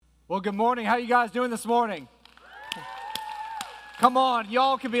Well, good morning. How you guys doing this morning? Come on,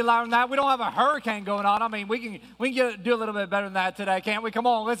 y'all can be louder than that. We don't have a hurricane going on. I mean, we can do a little bit better than that today, can't we? Come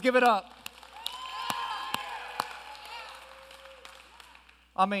on, let's give it up.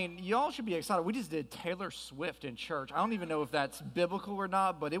 I mean, y'all should be excited. We just did Taylor Swift in church. I don't even know if that's biblical or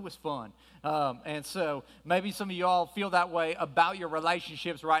not, but it was fun. And so maybe some of y'all feel that way about your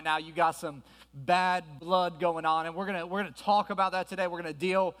relationships right now. You got some bad blood going on, and we're gonna talk about that today. We're gonna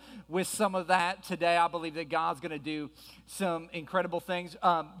deal with some of that today. I believe that God's gonna do some incredible things.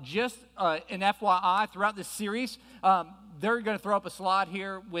 Just an FYI, throughout this series, they're gonna throw up a slide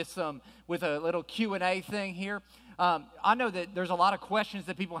here with a little Q&A thing here. I know that there's a lot of questions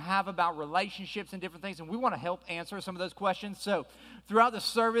that people have about relationships and different things, and we want to help answer some of those questions. So throughout the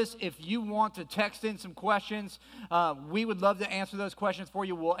service, if you want to text in some questions, we would love to answer those questions for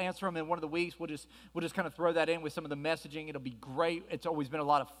you. We'll answer them in one of the weeks. We'll just kind of throw that in with some of the messaging. It'll be great. It's always been a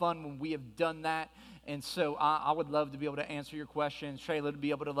lot of fun when we have done that. And so I would love to be able to answer your questions. Shayla would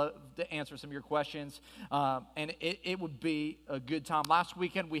be able to answer some of your questions. And it would be a good time. Last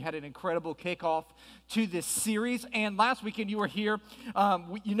weekend, we had an incredible kickoff to this series. And last weekend, you were here.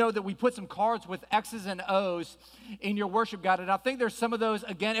 You know that we put some cards with X's and O's in your worship guide. And I think there's some of those.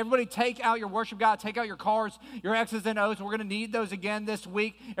 Again, everybody take out your worship guide. Take out your cards, your X's and O's. We're going to need those again this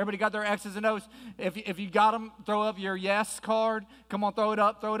week. Everybody got their X's and O's? If you got them, throw up your yes card. Come on, throw it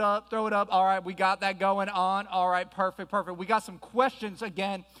up, throw it up, throw it up. All right, we got that going on. All right, perfect. We got some questions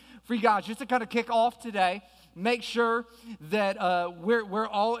again for you guys just to kind of kick off today. Make sure that we're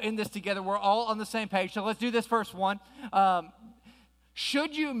all in this together. We're all on the same page. So let's do this first one.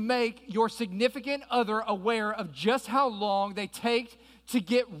 Should you make your significant other aware of just how long they take to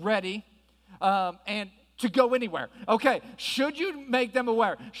get ready and to go anywhere? Okay, should you make them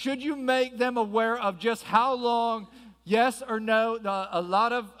aware? Should you make them aware of just how long? Yes or no? A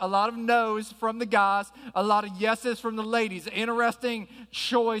lot of no's from the guys, a lot of yeses from the ladies. Interesting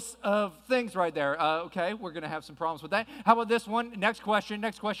choice of things right there. Okay, we're going to have some problems with that. How about this one? Next question.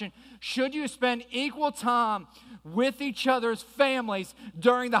 Should you spend equal time with each other's families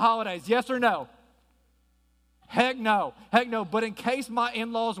during the holidays? Yes or no? Heck no. But in case my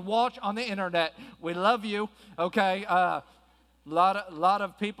in-laws watch on the internet, we love you. Okay, A lot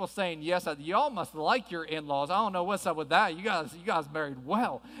of people saying yes. Y'all must like your in-laws. I don't know what's up with that. You guys married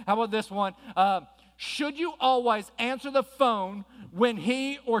well. How about this one? Should you always answer the phone when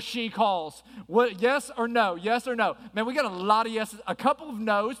he or she calls? What? Yes or no? Yes or no? Man, we got a lot of yeses. A couple of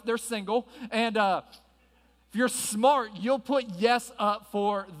no's. They're single. And if you're smart, you'll put yes up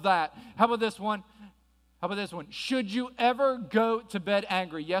for that. How about this one? Should you ever go to bed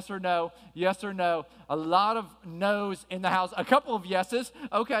angry? Yes or no? Yes or no? A lot of no's in the house. A couple of yeses.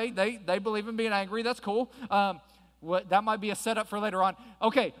 Okay, they believe in being angry. That's cool. That might be a setup for later on.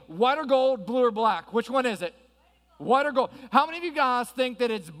 Okay, white or gold, blue or black? Which one is it? White or gold? How many of you guys think that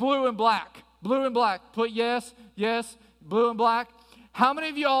it's blue and black? Blue and black. Put yes, blue and black. How many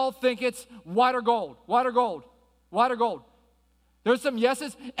of y'all think it's white or gold? White or gold? White or gold? There's some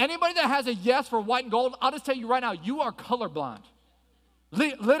yeses. Anybody that has a yes for white and gold, I'll just tell you right now, you are colorblind.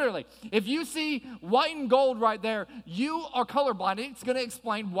 Literally. If you see white and gold right there, you are colorblind. It's going to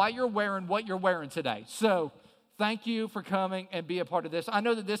explain why you're wearing what you're wearing today. So thank you for coming and be a part of this. I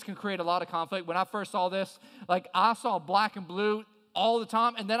know that this can create a lot of conflict. When I first saw this, I saw black and blue all the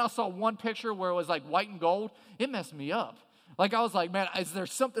time, and then I saw one picture where it was like white and gold. It messed me up. I was like, man, is there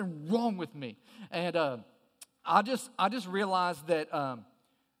something wrong with me? And I just realized that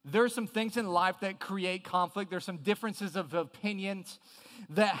there's some things in life that create conflict. There's some differences of opinions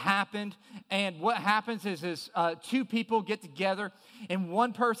that happened. And what happens is two people get together, and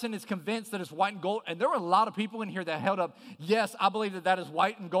one person is convinced that it's white and gold. And there were a lot of people in here that held up, yes, I believe that is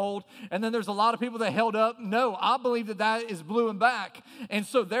white and gold. And then there's a lot of people that held up, no, I believe that is blue and black. And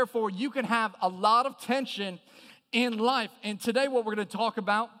so therefore, you can have a lot of tension in life. And today what we're going to talk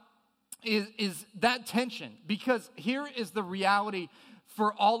about is that tension, because here is the reality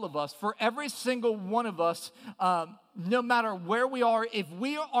for all of us, for every single one of us, no matter where we are, if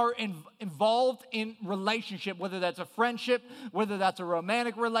we are involved in relationship, whether that's a friendship, whether that's a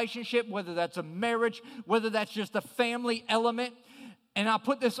romantic relationship, whether that's a marriage, whether that's just a family element, and I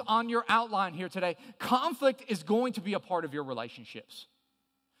put this on your outline here today, conflict is going to be a part of your relationships.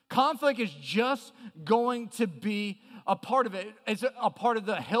 Conflict is just going to be a part of it. It's a part of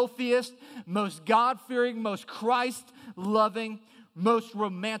the healthiest, most God-fearing, most Christ-loving, most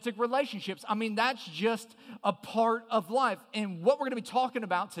romantic relationships. I mean, that's just a part of life. And what we're going to be talking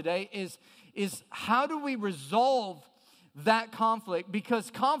about today is how do we resolve that conflict?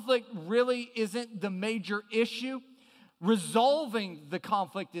 Because conflict really isn't the major issue. resolving the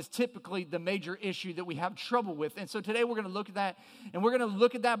conflict is typically the major issue that we have trouble with. And so today we're going to look at that, and we're going to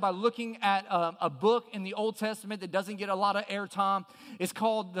look at that by looking at a book in the Old Testament that doesn't get a lot of airtime. It's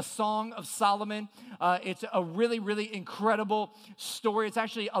called the Song of Solomon. It's a really, really incredible story. It's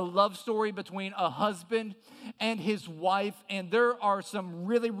actually a love story between a husband and his wife, and there are some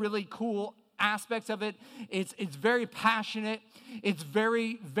really, really cool aspects of it. It's very passionate. It's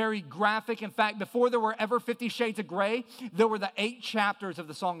very, very graphic. In fact, before there were ever 50 Shades of Grey, there were the 8 chapters of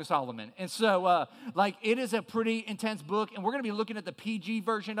the Song of Solomon. And so, it is a pretty intense book, and we're going to be looking at the PG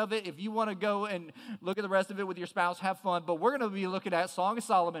version of it. If you want to go and look at the rest of it with your spouse, have fun. But we're going to be looking at Song of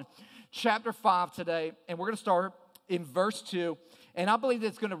Solomon, chapter 5 today, and we're going to start in verse 2. And I believe that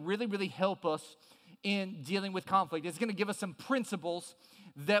it's going to really, really help us in dealing with conflict. It's going to give us some principles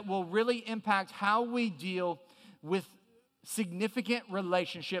that will really impact how we deal with significant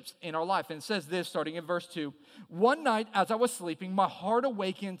relationships in our life. And it says this, starting in verse 2. One night as I was sleeping, my heart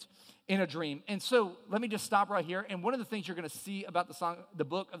awakened in a dream. And so let me just stop right here. And one of the things you're going to see about the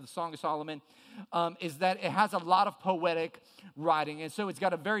book of the Song of Solomon is that it has a lot of poetic writing. And so it's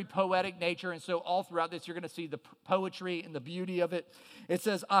got a very poetic nature. And so all throughout this, you're going to see the poetry and the beauty of it. It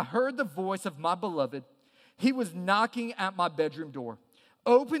says, I heard the voice of my beloved. He was knocking at my bedroom door.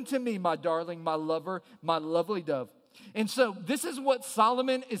 Open to me, my darling, my lover, my lovely dove. And so this is what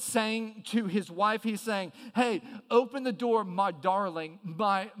Solomon is saying to his wife. He's saying, hey, open the door, my darling,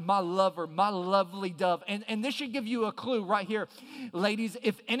 my lover, my lovely dove. And this should give you a clue right here. Ladies,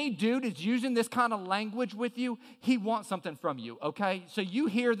 if any dude is using this kind of language with you, he wants something from you, okay? So you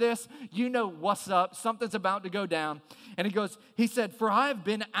hear this, you know what's up. Something's about to go down. And he said, for I have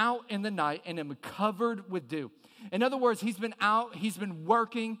been out in the night and am covered with dew. In other words, he's been out, he's been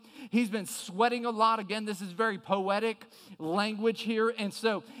working, he's been sweating a lot. Again, this is very poetic language here. And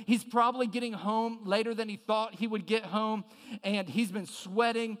so he's probably getting home later than he thought he would get home. And he's been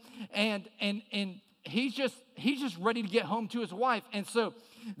sweating and he's just ready to get home to his wife. And so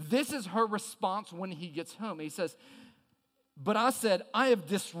this is her response when he gets home. He says, but I said, I have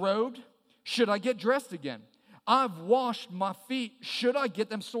disrobed. Should I get dressed again? I've washed my feet. Should I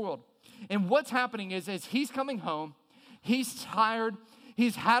get them soiled? And what's happening is he's coming home, he's tired,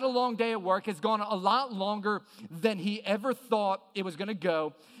 he's had a long day at work, it's gone a lot longer than he ever thought it was going to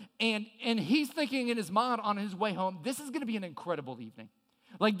go, and he's thinking in his mind on his way home, this is going to be an incredible evening.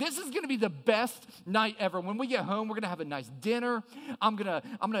 Like, this is going to be the best night ever. When we get home, we're going to have a nice dinner. I'm going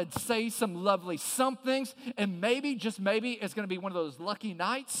to say some lovely somethings. And maybe, just maybe, it's going to be one of those lucky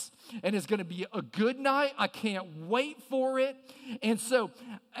nights. And it's going to be a good night. I can't wait for it. And so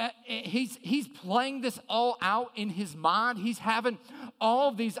he's playing this all out in his mind. He's having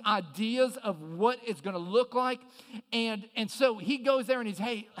all these ideas of what it's going to look like. And so he goes there and he's,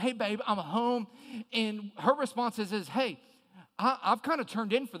 hey, babe, I'm home. And her response is hey, I've kind of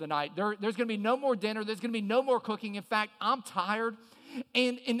turned in for the night. There's going to be no more dinner. There's going to be no more cooking. In fact, I'm tired.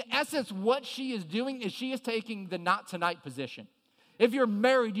 And in essence, what she is doing is she is taking the not tonight position. If you're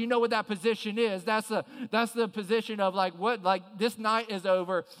married, you know what that position is. That's the position of like this night is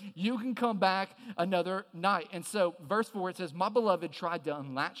over. You can come back another night. And so verse 4, it says, my beloved tried to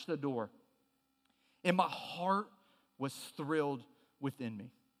unlatch the door, and my heart was thrilled within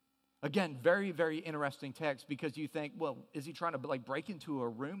me. Again, very, very interesting text, because you think, well, is he trying to break into a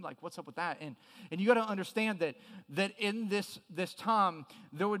room? Like, what's up with that? And you got to understand that in this time,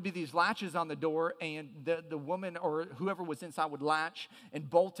 there would be these latches on the door, and the woman or whoever was inside would latch and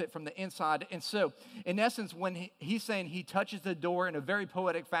bolt it from the inside. And so, in essence, when he's saying he touches the door in a very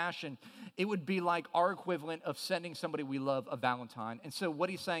poetic fashion, it would be like our equivalent of sending somebody we love a Valentine. And so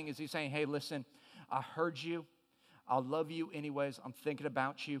what he's saying is hey, listen, I heard you. I love you anyways. I'm thinking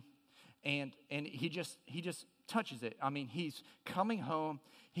about you. And he just touches it. I mean, he's coming home.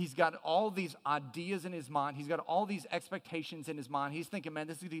 He's got all these ideas in his mind. He's got all these expectations in his mind. He's thinking, man,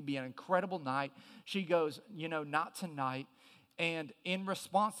 this is going to be an incredible night. She goes, not tonight. And in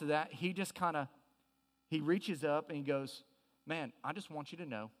response to that, he reaches up and he goes, man, I just want you to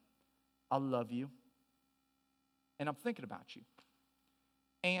know I love you and I'm thinking about you.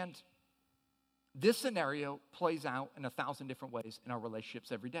 And this scenario plays out in 1,000 different ways in our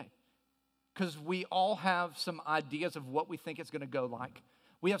relationships every day. Because we all have some ideas of what we think it's going to go like.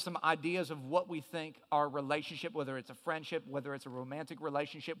 We have some ideas of what we think our relationship, whether it's a friendship, whether it's a romantic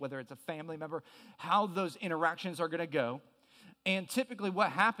relationship, whether it's a family member, how those interactions are going to go. And typically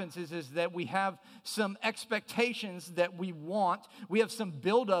what happens is that we have some expectations that we want. We have some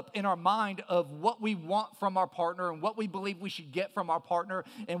buildup in our mind of what we want from our partner and what we believe we should get from our partner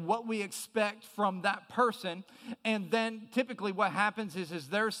and what we expect from that person. And then typically what happens is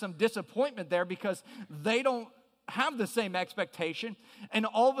there's some disappointment there because they don't have the same expectation, and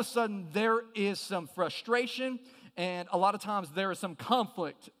all of a sudden there is some frustration, and a lot of times there is some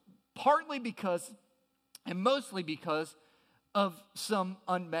conflict, partly because, and mostly because, of some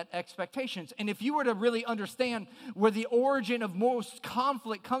unmet expectations. And if you were to really understand where the origin of most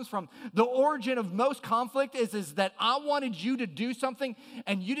conflict comes from, the origin of most conflict is that I wanted you to do something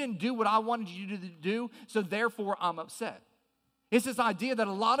and you didn't do what I wanted you to do, so therefore I'm upset. It's this idea that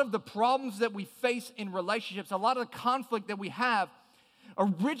a lot of the problems that we face in relationships, a lot of the conflict that we have,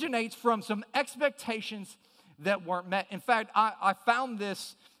 originates from some expectations that weren't met. In fact, I found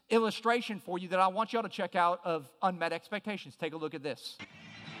this illustration for you that I want y'all to check out of unmet expectations. Take a look at this.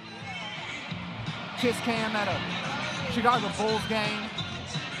 Kiss cam at a Chicago Bulls game.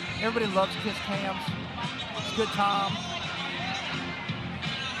 Everybody loves kiss cams. It's a good time.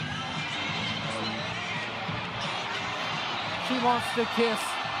 She wants to kiss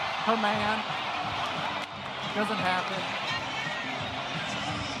her man. Doesn't happen.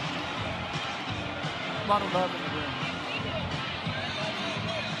 A lot of love in the room.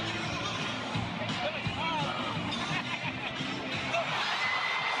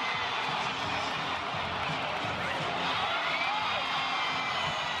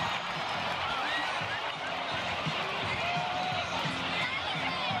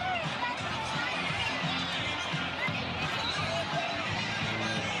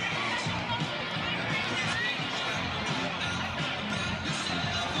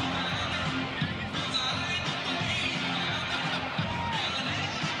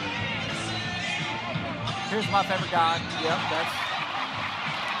 Here's my favorite guy. Yep, that's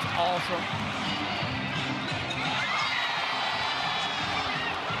awesome.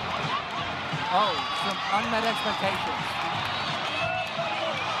 Oh, some unmet expectations.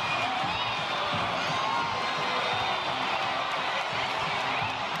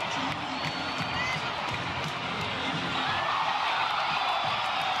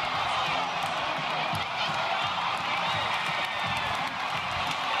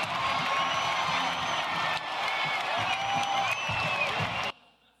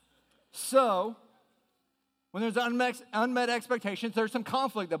 So, when there's unmet expectations, there's some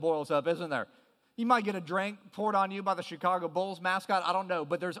conflict that boils up, isn't there? You might get a drink poured on you by the Chicago Bulls mascot, I don't know,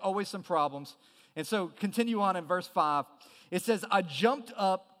 but there's always some problems. And so, continue on in verse 5. It says, I jumped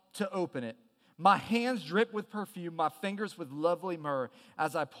up to open it. My hands dripped with perfume, my fingers with lovely myrrh.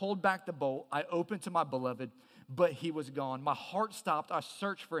 As I pulled back the bolt, I opened to my beloved, but he was gone. My heart stopped. I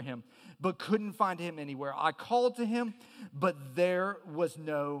searched for him, but couldn't find him anywhere. I called to him, but there was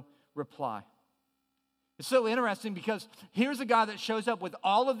no reply. It's so interesting because here's a guy that shows up with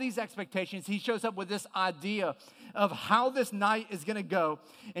all of these expectations. He shows up with this idea of how this night is going to go.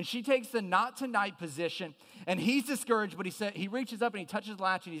 And she takes the not tonight position, and he's discouraged, but he reaches up and he touches the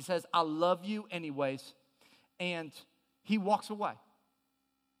latch and he says, I love you anyways. And he walks away.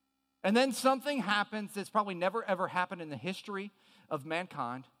 And then something happens that's probably never ever happened in the history of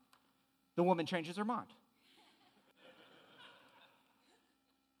mankind. The woman changes her mind.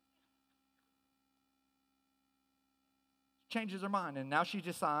 Changes her mind, and now she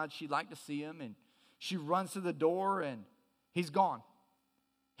decides she'd like to see him, and she runs to the door, and he's gone.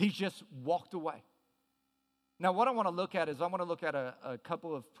 He's just walked away. Now, what I want to look at is I want to look at a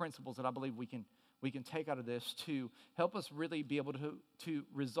couple of principles that I believe we can take out of this to help us really be able to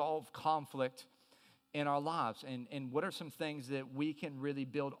resolve conflict in our lives, and what are some things that we can really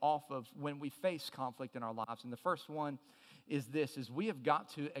build off of when we face conflict in our lives. And the first one is this, is we have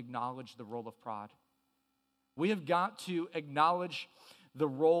got to acknowledge the role of pride. We have got to acknowledge the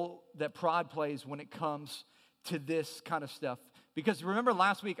role that pride plays when it comes to this kind of stuff. Because remember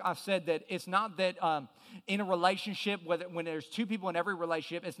last week I said that it's not that in a relationship, when there's two people in every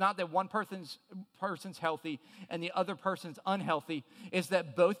relationship, it's not that one person's healthy and the other person's unhealthy. It's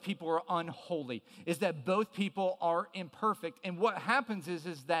that both people are unholy. It's that both people are imperfect. And what happens is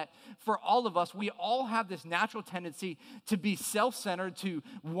that for all of us, we all have this natural tendency to be self-centered, to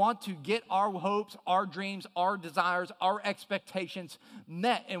want to get our hopes, our dreams, our desires, our expectations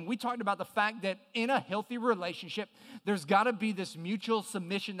met. And we talked about the fact that in a healthy relationship, there's got to be this mutual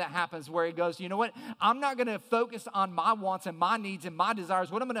submission that happens where it goes, you know what, I'm not going to focus on my wants and my needs and my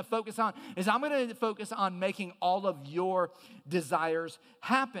desires. What I'm going to focus on is I'm going to focus on making all of your desires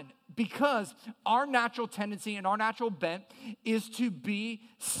happen, because our natural tendency and our natural bent is to be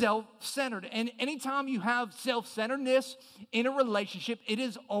self-centered. And anytime you have self-centeredness in a relationship, it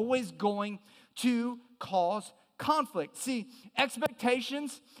is always going to cause conflict. See,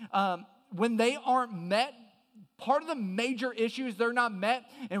 expectations, when they aren't met, part of the major issues they're not met,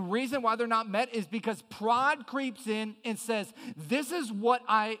 and reason why they're not met is because pride creeps in and says, this is what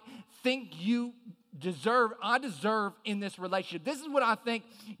I think you I deserve in this relationship. This is what I think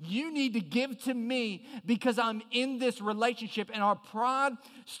you need to give to me because I'm in this relationship. And our pride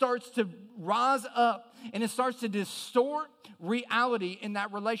starts to rise up and it starts to distort reality in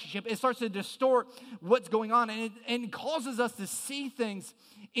that relationship. It starts to distort what's going on, and it causes us to see things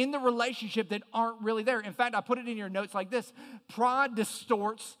in the relationship that aren't really there. In fact, I put it in your notes like this: pride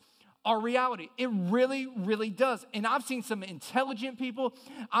distorts our reality. It really, really does. And I've seen some intelligent people.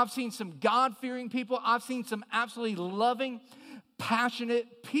 I've seen some God-fearing people. I've seen some absolutely loving,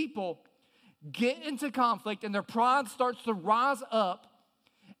 passionate people get into conflict, and their pride starts to rise up,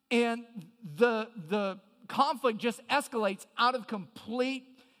 and the conflict just escalates out of complete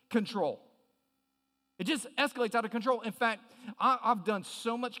control. It just escalates out of control. In fact, I've done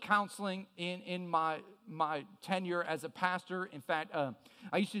so much counseling in my tenure as a pastor. In fact,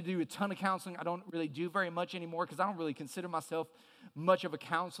 I used to do a ton of counseling. I don't really do very much anymore because I don't really consider myself much of a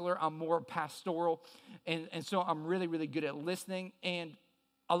counselor. I'm more pastoral, and so I'm really, really good at listening. And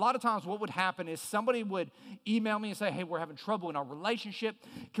a lot of times what would happen is somebody would email me and say, hey, we're having trouble in our relationship.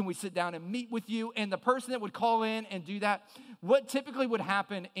 Can we sit down and meet with you? And the person that would call in and do that, what typically would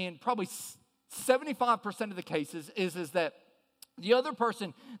happen in probably 75% of the cases is that the other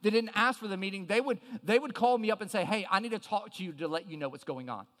person that didn't ask for the meeting, they would call me up and say, hey, I need to talk to you to let you know what's going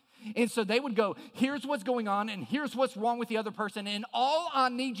on. And so they would go, here's what's going on, and here's what's wrong with the other person. And all I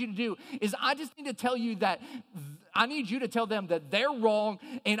need you to do is I just need to tell you that I need you to tell them that they're wrong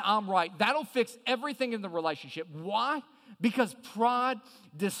and I'm right. That'll fix everything in the relationship. Why? Because pride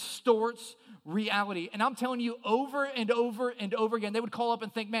distorts reality. And I'm telling you over and over and over again, they would call up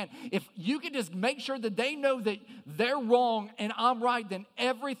and think, man, if you could just make sure that they know that they're wrong and I'm right, then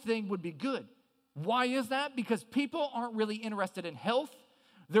everything would be good. Why is that? Because people aren't really interested in health.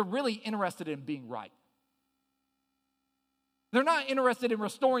 They're really interested in being right. They're not interested in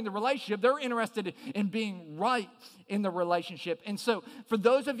restoring the relationship. They're interested in being right in the relationship. And so for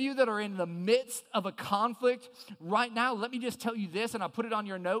those of you that are in the midst of a conflict right now, let me just tell you this, and I'll put it on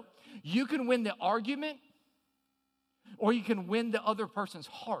your note. You can win the argument or you can win the other person's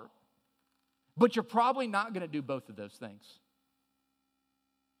heart. But you're probably not going to do both of those things.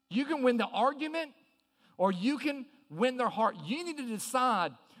 You can win the argument or you can win their heart. You need to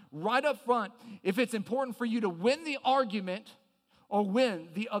decide right up front if it's important for you to win the argument or win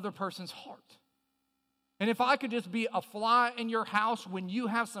the other person's heart. And if I could just be a fly in your house when you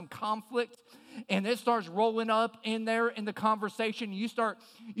have some conflict and it starts rolling up in there in the conversation, you start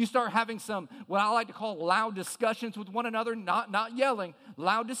having some, what I like to call loud discussions with one another, not yelling,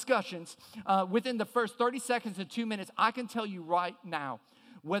 loud discussions. Within the first 30 seconds to 2 minutes, I can tell you right now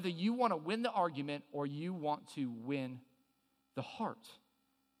whether you want to win the argument or you want to win the heart.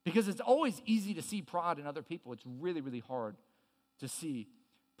 Because it's always easy to see pride in other people. It's really, really hard to see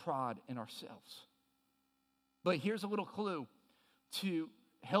pride in ourselves. But here's a little clue to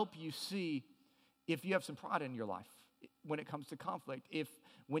help you see if you have some pride in your life when it comes to conflict. If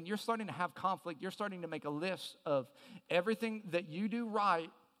when you're starting to have conflict, you're starting to make a list of everything that you do right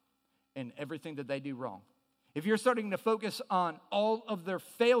and everything that they do wrong. If you're starting to focus on all of their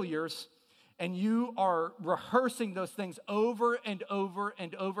failures and you are rehearsing those things over and over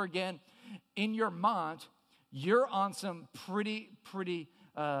and over again in your mind, you're on some pretty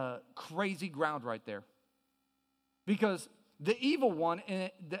crazy ground right there. Because the evil one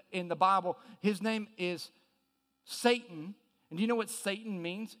in the Bible, his name is Satan. And do you know what Satan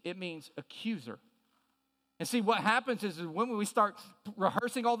means? It means accuser. And see, what happens is when we start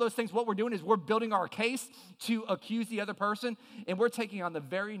rehearsing all those things, what we're doing is we're building our case to accuse the other person, and we're taking on the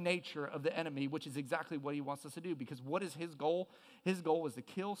very nature of the enemy, which is exactly what he wants us to do. Because what is his goal? His goal is to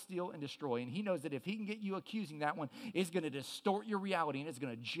kill, steal, and destroy. And he knows that if he can get you accusing that one, it's going to distort your reality, and it's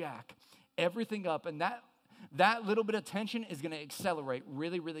going to jack everything up. And that little bit of tension is going to accelerate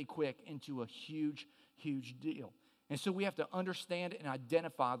really, really quick into a huge, huge deal. And so we have to understand and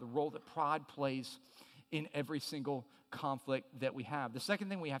identify the role that pride plays in every single conflict that we have. The second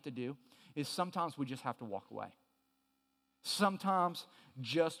thing we have to do is sometimes we just have to walk away. Sometimes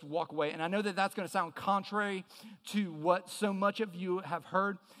just walk away. And I know that that's going to sound contrary to what so much of you have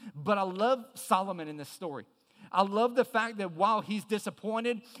heard, but I love Solomon in this story. I love the fact that while he's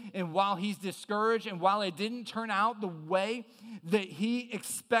disappointed and while he's discouraged and while it didn't turn out the way that he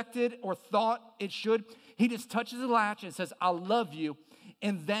expected or thought it should, he just touches the latch and says, I love you,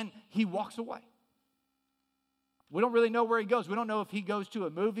 and then he walks away. We don't really know where he goes. We don't know if he goes to a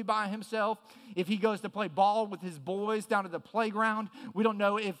movie by himself, if he goes to play ball with his boys down at the playground. We don't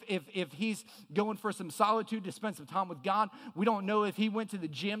know if he's going for some solitude to spend some time with God. We don't know if he went to the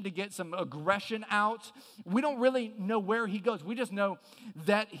gym to get some aggression out. We don't really know where he goes. We just know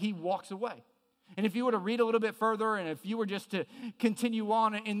that he walks away. And if you were to read a little bit further, and if you were just to continue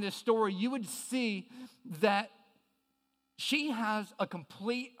on in this story, you would see that she has a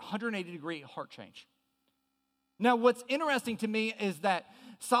complete 180-degree heart change. Now, what's interesting to me is that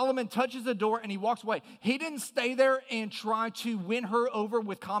Solomon touches the door and he walks away. He didn't stay there and try to win her over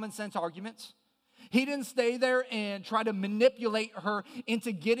with common sense arguments. He didn't stay there and try to manipulate her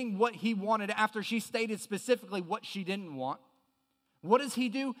into getting what he wanted after she stated specifically what she didn't want. What does he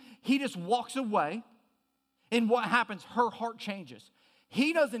do? He just walks away, and what happens? Her heart changes.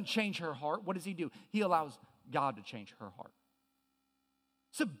 He doesn't change her heart. What does he do? He allows God to change her heart.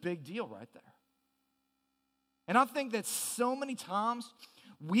 It's a big deal right there. And I think that so many times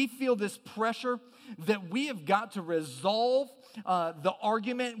we feel this pressure that we have got to resolve the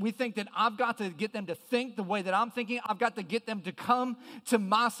argument. We think that I've got to get them to think the way that I'm thinking. I've got to get them to come to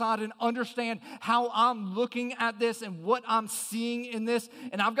my side and understand how I'm looking at this and what I'm seeing in this.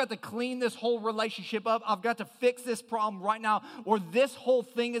 And I've got to clean this whole relationship up. I've got to fix this problem right now, or this whole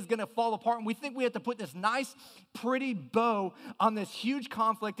thing is going to fall apart. And we think we have to put this nice, pretty bow on this huge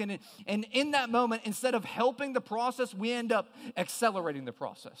conflict. And in that moment, instead of helping the process, we end up accelerating the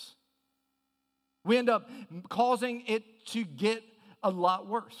process. We end up causing it to get a lot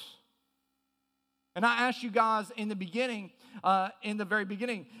worse. And I asked you guys in the very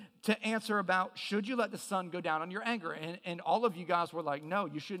beginning, to answer about, should you let the sun go down on your anger? And all of you guys were like, no,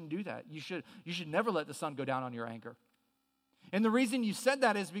 you shouldn't do that. You should never let the sun go down on your anger. And the reason you said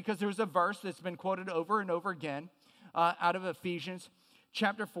that is because there's a verse that's been quoted over and over again out of Ephesians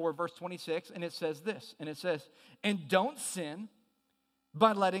chapter 4, verse 26, and it says this, and it says, and don't sin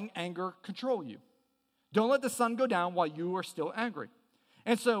by letting anger control you. Don't let the sun go down while you are still angry.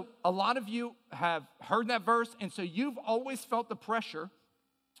 And so a lot of you have heard that verse, and so you've always felt the pressure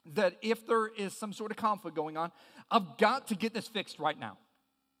that if there is some sort of conflict going on, I've got to get this fixed right now.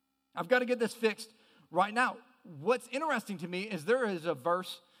 I've got to get this fixed right now. What's interesting to me is there is a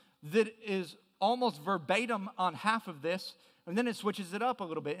verse that is almost verbatim on half of this, and then it switches it up a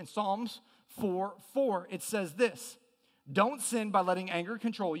little bit. In Psalms 4:4, it says this, don't sin by letting anger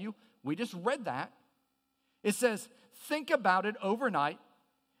control you. We just read that. It says, think about it overnight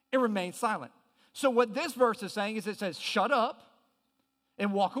and remain silent. So what this verse is saying is it says, shut up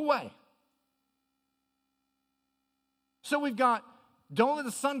and walk away. So we've got, don't let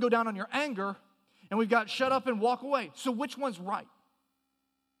the sun go down on your anger, and we've got, shut up and walk away. So which one's right?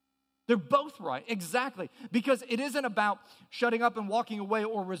 They're both right, exactly. Because it isn't about shutting up and walking away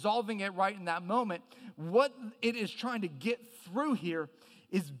or resolving it right in that moment. What it is trying to get through here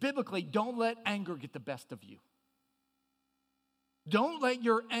is biblically, don't let anger get the best of you. Don't let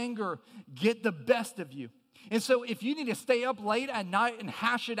your anger get the best of you. And so if you need to stay up late at night and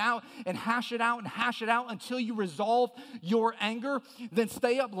hash it out and hash it out and hash it out until you resolve your anger, then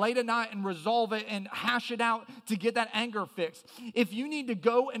stay up late at night and resolve it and hash it out to get that anger fixed. If you need to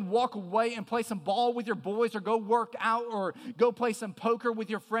go and walk away and play some ball with your boys or go work out or go play some poker with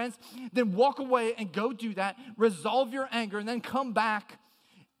your friends, then walk away and go do that, resolve your anger, and then come back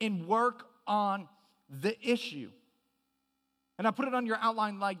and work on the issue. And I put it on your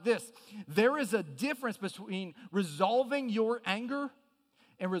outline like this. There is a difference between resolving your anger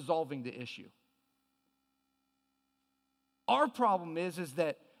and resolving the issue. Our problem is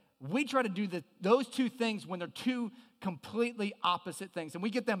that we try to do those two things when they're two completely opposite things. And we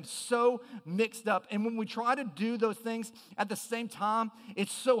get them so mixed up. And when we try to do those things at the same time,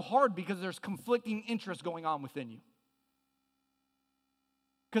 it's so hard because there's conflicting interests going on within you.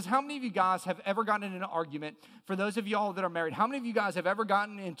 Because how many of you guys have ever gotten in an argument, for those of y'all that are married, how many of you guys have ever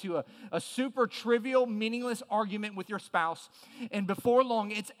gotten into a super trivial, meaningless argument with your spouse, and before long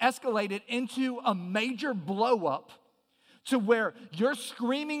it's escalated into a major blow up to where you're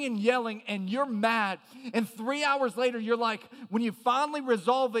screaming and yelling and you're mad, and 3 hours later you're like, when you finally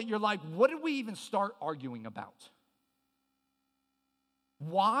resolve it, you're like, what did we even start arguing about?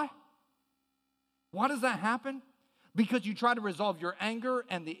 Why? Why does that happen? Because you try to resolve your anger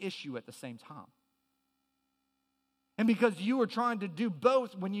and the issue at the same time. And because you are trying to do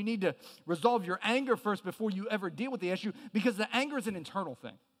both when you need to resolve your anger first before you ever deal with the issue, because the anger is an internal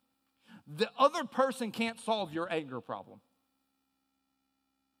thing. The other person can't solve your anger problem.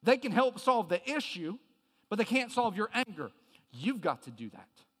 They can help solve the issue, but they can't solve your anger. You've got to do that.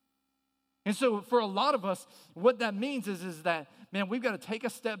 And so for a lot of us, what that means is that, man, we've got to take a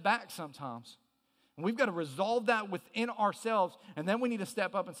step back sometimes. And we've got to resolve that within ourselves, and then we need to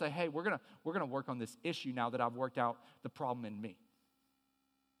step up and say, hey, we're gonna work on this issue now that I've worked out the problem in me.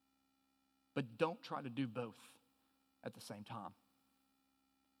 But don't try to do both at the same time.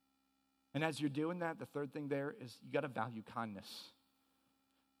 And as you're doing that, the third thing there is you got to value kindness.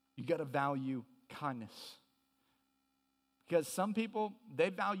 You got to value kindness. Because some people, they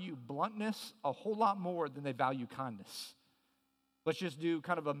value bluntness a whole lot more than they value kindness. Let's just do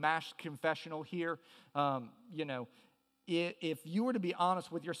kind of a mass confessional here. If you were to be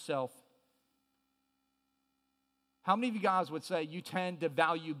honest with yourself, how many of you guys would say you tend to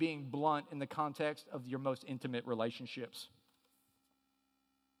value being blunt in the context of your most intimate relationships?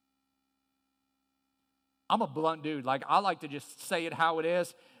 I'm a blunt dude. Like, I like to just say it how it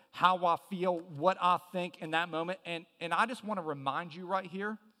is, how I feel, what I think in that moment. And I just want to remind you right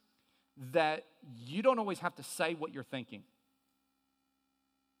here that you don't always have to say what you're thinking.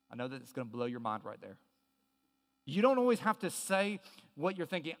 I know that it's going to blow your mind right there. You don't always have to say what you're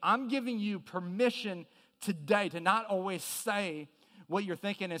thinking. I'm giving you permission today to not always say what you're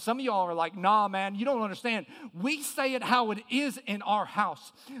thinking. And some of y'all are like, nah, man, you don't understand. We say it how it is in our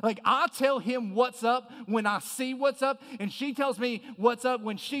house. Like, I tell him what's up when I see what's up, and she tells me what's up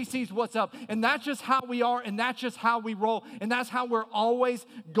when she sees what's up. And that's just how we are, and that's just how we roll, and that's how we're always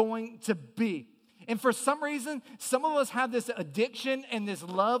going to be. And for some reason, some of us have this addiction and this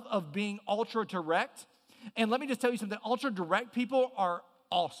love of being ultra direct. And let me just tell you something, ultra direct people are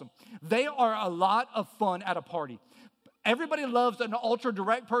awesome. They are a lot of fun at a party. Everybody loves an ultra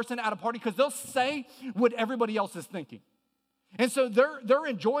direct person at a party because they'll say what everybody else is thinking. And so they're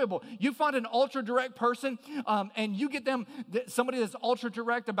enjoyable. You find an ultra direct person, and you get them somebody that's ultra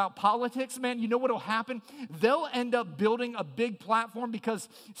direct about politics, man. You know what will happen? They'll end up building a big platform because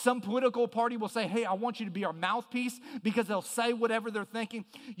some political party will say, "Hey, I want you to be our mouthpiece," because they'll say whatever they're thinking.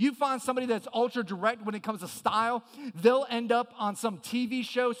 You find somebody that's ultra direct when it comes to style. They'll end up on some TV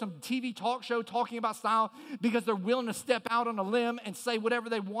show, some TV talk show talking about style because they're willing to step out on a limb and say whatever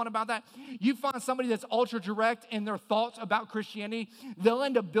they want about that. You find somebody that's ultra direct in their thoughts about Christianity, they'll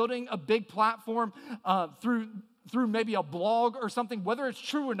end up building a big platform through maybe a blog or something, whether it's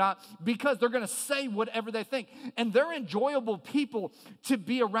true or not, because they're going to say whatever they think. And they're enjoyable people to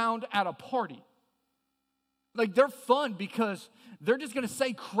be around at a party. Like, they're fun because they're just going to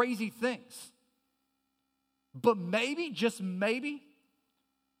say crazy things. But maybe, just maybe,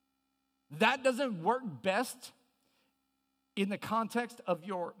 that doesn't work best in the context of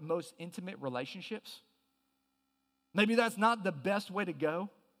your most intimate relationships. Maybe that's not the best way to go.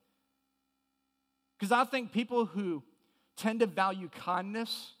 Because I think people who tend to value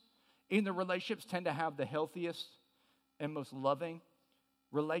kindness in their relationships tend to have the healthiest and most loving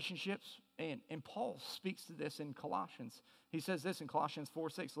relationships. And Paul speaks to this in Colossians. He says this in Colossians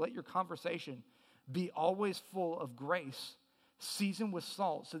 4:6, "Let your conversation be always full of grace, seasoned with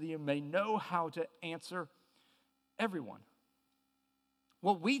salt, so that you may know how to answer everyone."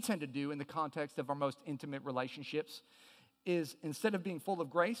 What we tend to do in the context of our most intimate relationships is, instead of being full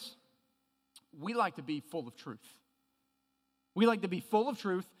of grace, we like to be full of truth. We like to be full of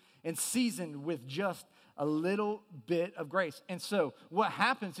truth and seasoned with just a little bit of grace. And so what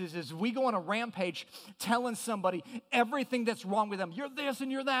happens is we go on a rampage telling somebody everything that's wrong with them. You're this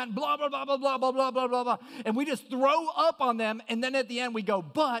and you're that, and blah, blah, blah, blah, blah, blah, blah, blah, blah, blah. And we just throw up on them, and then at the end we go,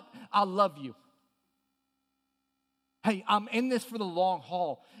 "But I love you. Hey, I'm in this for the long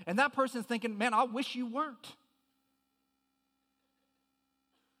haul." And that person's thinking, "Man, I wish you weren't."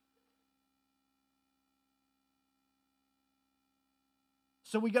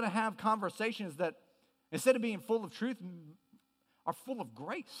 So we got to have conversations that, instead of being full of truth, are full of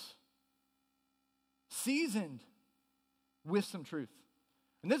grace, seasoned with some truth.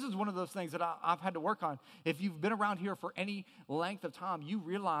 And this is one of those things that I've had to work on. If you've been around here for any length of time, you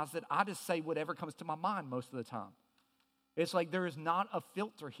realize that I just say whatever comes to my mind most of the time. It's like there is not a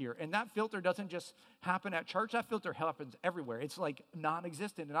filter here. And that filter doesn't just happen at church. That filter happens everywhere. It's like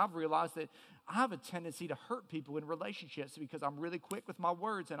non-existent. And I've realized that I have a tendency to hurt people in relationships because I'm really quick with my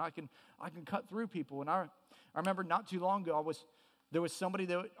words, and I can cut through people. And I remember not too long ago, there was somebody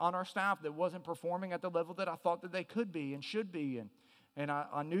on our staff that wasn't performing at the level that I thought that they could be and should be. And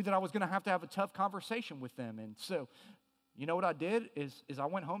I knew that I was going to have a tough conversation with them. And so, you know what I did is I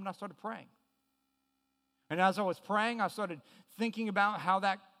went home and I started praying. And as I was praying, I started thinking about how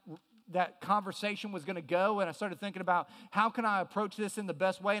that conversation was going to go. And I started thinking about, how can I approach this in the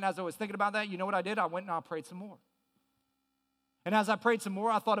best way? And as I was thinking about that, you know what I did? I went and I prayed some more. And as I prayed some more,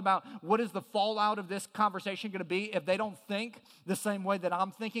 I thought about, what is the fallout of this conversation going to be if they don't think the same way that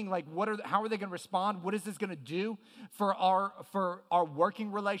I'm thinking? Like, how are they going to respond? What is this going to do for our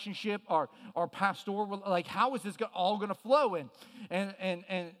working relationship, our pastoral? Like, how is this all going to flow? And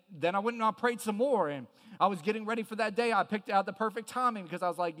then I went and I prayed some more, and I was getting ready for that day. I picked out the perfect timing because I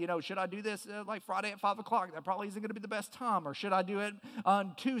was like, should I do this like Friday at 5 o'clock? That probably isn't going to be the best time. Or should I do it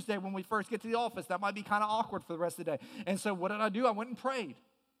on Tuesday when we first get to the office? That might be kind of awkward for the rest of the day. And so what did I do? I went and prayed.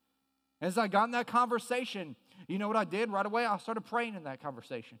 As I got in that conversation, you know what I did right away? I started praying in that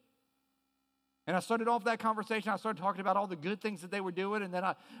conversation. And I started off that conversation, I started talking about all the good things that they were doing, and then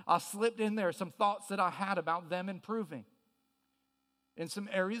I slipped in there some thoughts that I had about them improving in some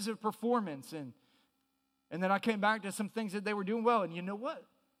areas of performance. And then I came back to some things that they were doing well. And you know what?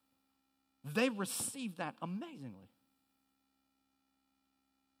 They received that amazingly.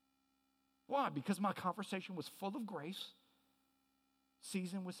 Why? Because my conversation was full of grace,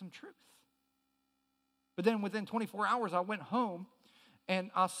 seasoned with some truth. But then within 24 hours, I went home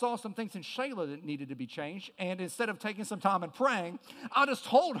and I saw some things in Shayla that needed to be changed. And instead of taking some time and praying, I just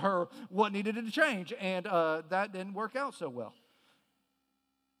told her what needed to change. And that didn't work out so well.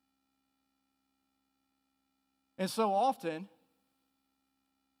 And so often,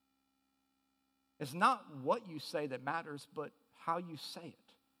 it's not what you say that matters, but how you say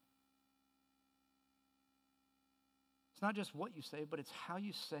it. It's not just what you say, but it's how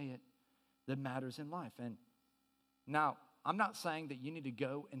you say it that matters in life. And now, I'm not saying that you need to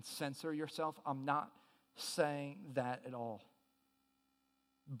go and censor yourself. I'm not saying that at all.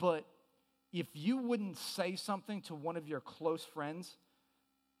 But if you wouldn't say something to one of your close friends,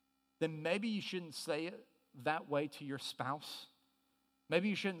 then maybe you shouldn't say it that way to your spouse. Maybe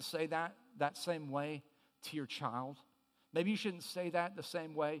you shouldn't say that same way to your child. Maybe you shouldn't say that the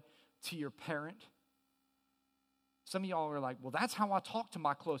same way to your parent. Some of y'all are like, well, that's how I talk to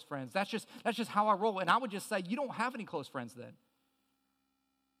my close friends. That's just how I roll. And I would just say, you don't have any close friends then.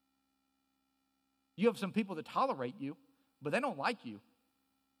 You have some people that tolerate you, but they don't like you.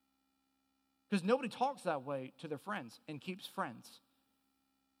 Because nobody talks that way to their friends and keeps friends.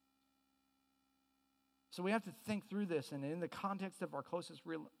 So we have to think through this, and in the context of our closest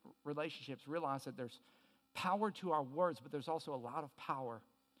relationships, realize that there's power to our words, but there's also a lot of power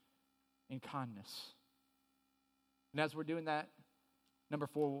in kindness. And as we're doing that, number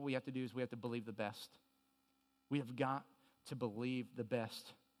 4, what we have to do is we have to believe the best. We have got to believe the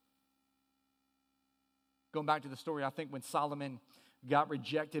best. Going back to the story, I think when Solomon got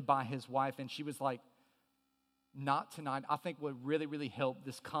rejected by his wife and she was like, not tonight, I think what really, really helped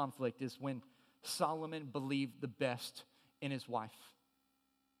this conflict is when Solomon believed the best in his wife.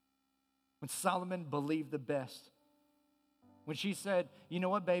 When Solomon believed the best. When she said, you know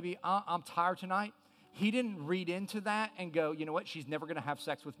what, baby, I'm tired tonight. He didn't read into that and go, you know what, she's never going to have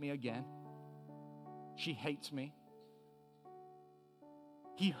sex with me again. She hates me.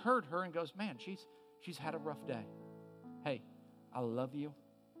 He heard her and goes, man, she's had a rough day. Hey, I love you.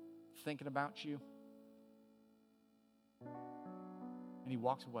 Thinking about you. And he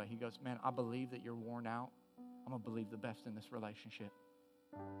walks away. He goes, man, I believe that you're worn out. I'm going to believe the best in this relationship.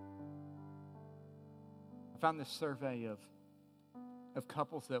 I found this survey of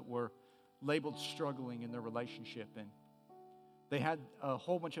couples that were labeled struggling in their relationship, and they had a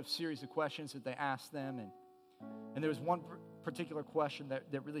whole bunch of series of questions that they asked them, and there was one particular question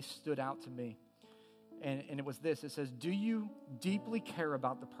that really stood out to me, and it was this. It says, do you deeply care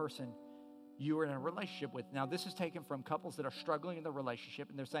about the person you are in a relationship with? Now, this is taken from couples that are struggling in their relationship,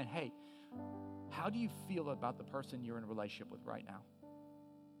 and they're saying, hey, how do you feel about the person you're in a relationship with right now?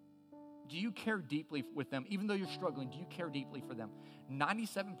 Do you care deeply with them? Even though you're struggling, do you care deeply for them?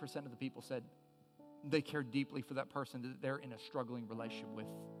 97% of the people said they care deeply for that person that they're in a struggling relationship with.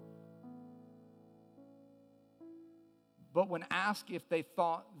 But when asked if they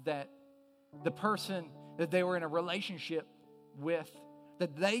thought that the person that they were in a relationship with,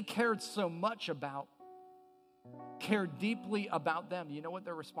 that they cared so much about, cared deeply about them, you know what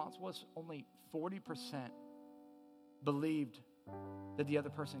their response was? Only 40% believed that the other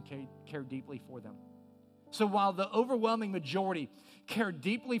person cared deeply for them. So while the overwhelming majority cared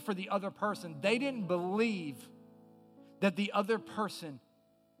deeply for the other person, they didn't believe that the other person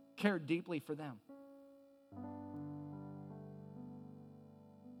cared deeply for them.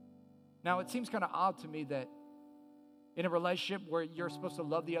 Now, it seems kind of odd to me that in a relationship where you're supposed to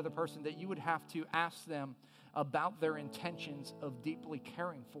love the other person, that you would have to ask them about their intentions of deeply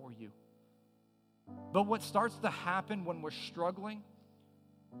caring for you. But what starts to happen when we're struggling,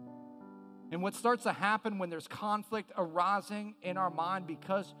 and what starts to happen when there's conflict arising in our mind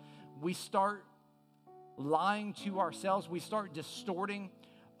because we start lying to ourselves, we start distorting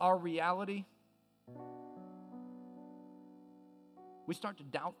our reality, we start to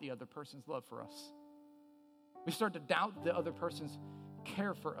doubt the other person's love for us. We start to doubt the other person's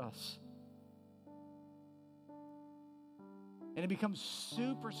care for us. And it becomes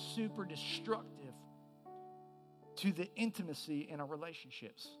super, super destructive to the intimacy in our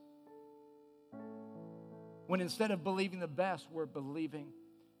relationships. When instead of believing the best, we're believing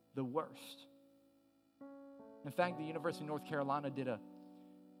the worst. In fact, the University of North Carolina did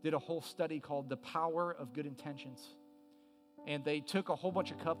did a whole study called The Power of Good Intentions. And they took a whole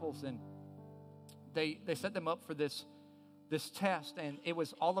bunch of couples and they set them up for this test. And it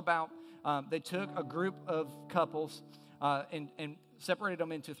was all about, they took a group of couples and separated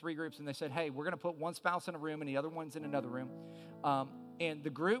them into 3 groups. And they said, hey, we're going to put one spouse in a room and the other one's in another room. And the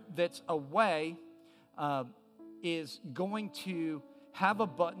group that's away is going to have a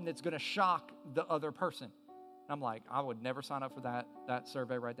button that's going to shock the other person. I'm like, I would never sign up for that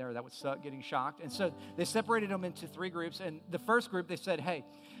survey right there. That would suck, getting shocked. And so they separated them into 3 groups. And the first group, they said, hey,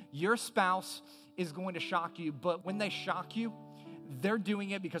 your spouse is going to shock you. But when they shock you, they're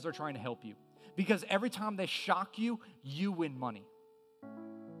doing it because they're trying to help you. Because every time they shock you, you win money.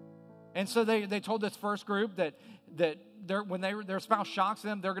 And so they told this first group that when their spouse shocks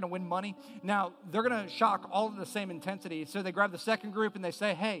them, they're going to win money. Now, they're going to shock all of the same intensity. So they grab the second group and they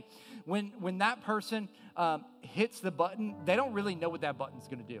say, hey, when that person hits the button, they don't really know what that button's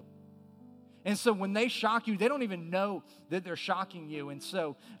going to do. And so when they shock you, they don't even know that they're shocking you. And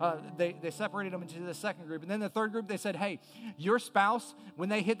so they separated them into the second group. And then the third group, they said, hey, your spouse, when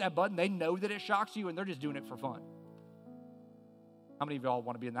they hit that button, they know that it shocks you and they're just doing it for fun. How many of y'all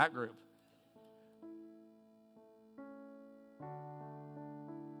want to be in that group?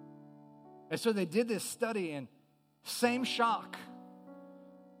 And so they did this study, and same shock,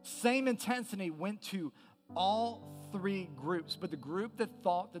 same intensity went to all 3 groups. But the group that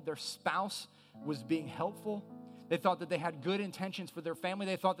thought that their spouse was being helpful, they thought that they had good intentions for their family,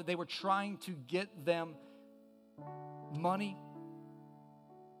 they thought that they were trying to get them money,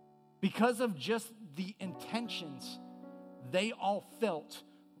 because of just the intentions, they all felt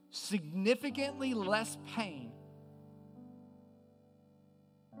significantly less pain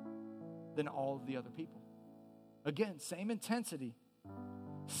than all of the other people. Again, same intensity,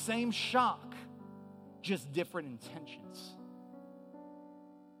 same shock, just different intentions.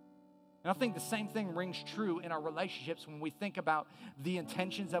 And I think the same thing rings true in our relationships when we think about the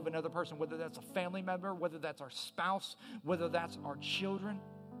intentions of another person, whether that's a family member, whether that's our spouse, whether that's our children.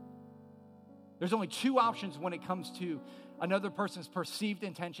 There's only 2 options when it comes to another person's perceived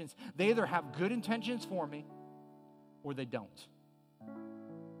intentions. They either have good intentions for me or they don't.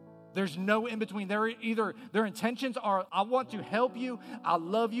 There's no in between. Their intentions are, I want to help you, I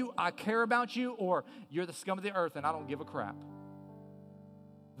love you, I care about you, or you're the scum of the earth and I don't give a crap.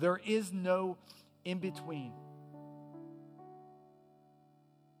 There is no in between.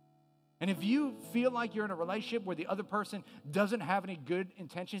 And if you feel like you're in a relationship where the other person doesn't have any good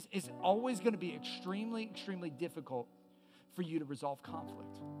intentions, it's always going to be extremely, extremely difficult for you to resolve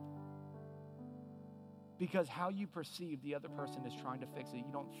conflict. Because how you perceive the other person is trying to fix it.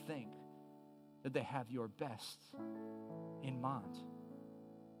 You don't think that they have your best in mind.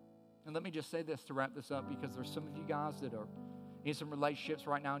 And let me just say this to wrap this up, because there's some of you guys that are in some relationships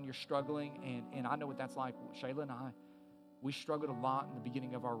right now and you're struggling, and I know what that's like. Shayla and I, we struggled a lot in the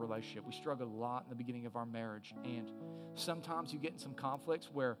beginning of our relationship. We struggled a lot in the beginning of our marriage. And sometimes you get in some conflicts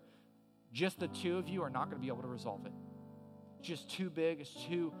where just the 2 of you are not going to be able to resolve it. It's just too big. It's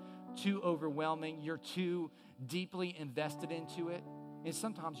too overwhelming. You're too deeply invested into it. And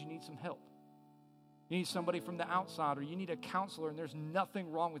sometimes you need some help. You need somebody from the outside, or you need a counselor, and there's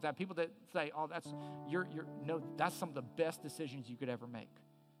nothing wrong with that. People that say, oh, that's some of the best decisions you could ever make.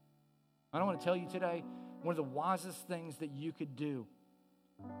 I want to tell you today, one of the wisest things that you could do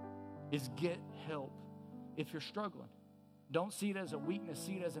is get help if you're struggling. Don't see it as a weakness.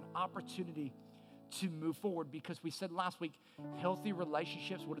 See it as an opportunity to move forward, because we said last week, healthy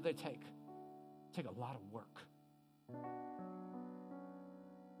relationships, what do they take? Take a lot of work.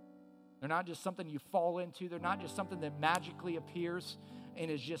 They're not just something you fall into. They're not just something that magically appears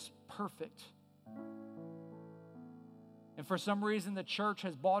and is just perfect. And for some reason, the church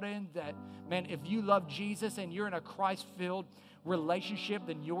has bought in that, man, if you love Jesus and you're in a Christ-filled relationship,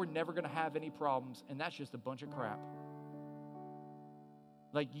 then you're never going to have any problems. And that's just a bunch of crap.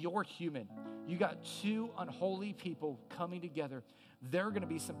 Like, you're human. You got 2 unholy people coming together. There are going to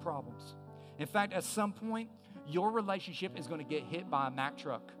be some problems. In fact, at some point, your relationship is going to get hit by a Mack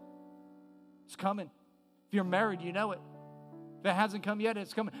truck. It's coming. If you're married, you know it. If it hasn't come yet,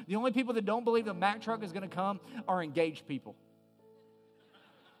 it's coming. The only people that don't believe the Mack truck is going to come are engaged people.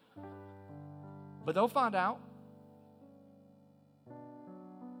 But they'll find out.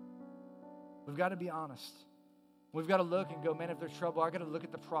 We've got to be honest. We've got to look and go, man, if there's trouble, I've got to look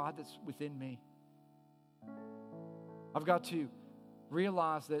at the pride that's within me. I've got to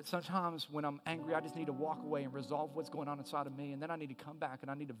realize that sometimes when I'm angry, I just need to walk away and resolve what's going on inside of me. And then I need to come back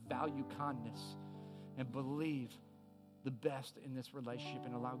and I need to value kindness and believe the best in this relationship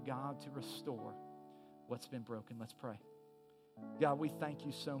and allow God to restore what's been broken. Let's pray. God, we thank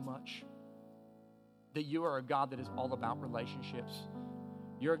you so much that you are a God that is all about relationships.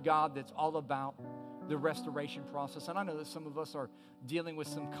 You're a God that's all about the restoration process. And I know that some of us are dealing with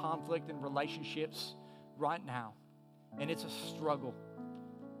some conflict in relationships right now, and it's a struggle.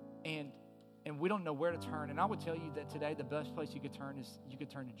 And we don't know where to turn. And I would tell you that today the best place you could turn is you could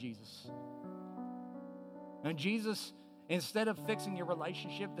turn to Jesus. And Jesus, instead of fixing your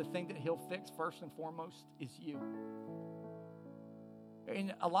relationship, the thing that he'll fix first and foremost is you.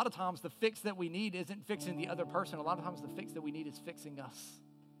 And a lot of times the fix that we need isn't fixing the other person. A lot of times the fix that we need is fixing us.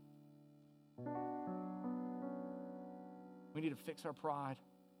 We need to fix our pride.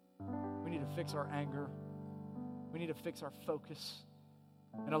 We need to fix our anger. We need to fix our focus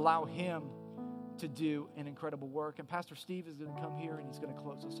and allow him to do an incredible work. And Pastor Steve is going to come here and he's going to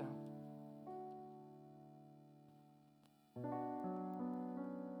close us out.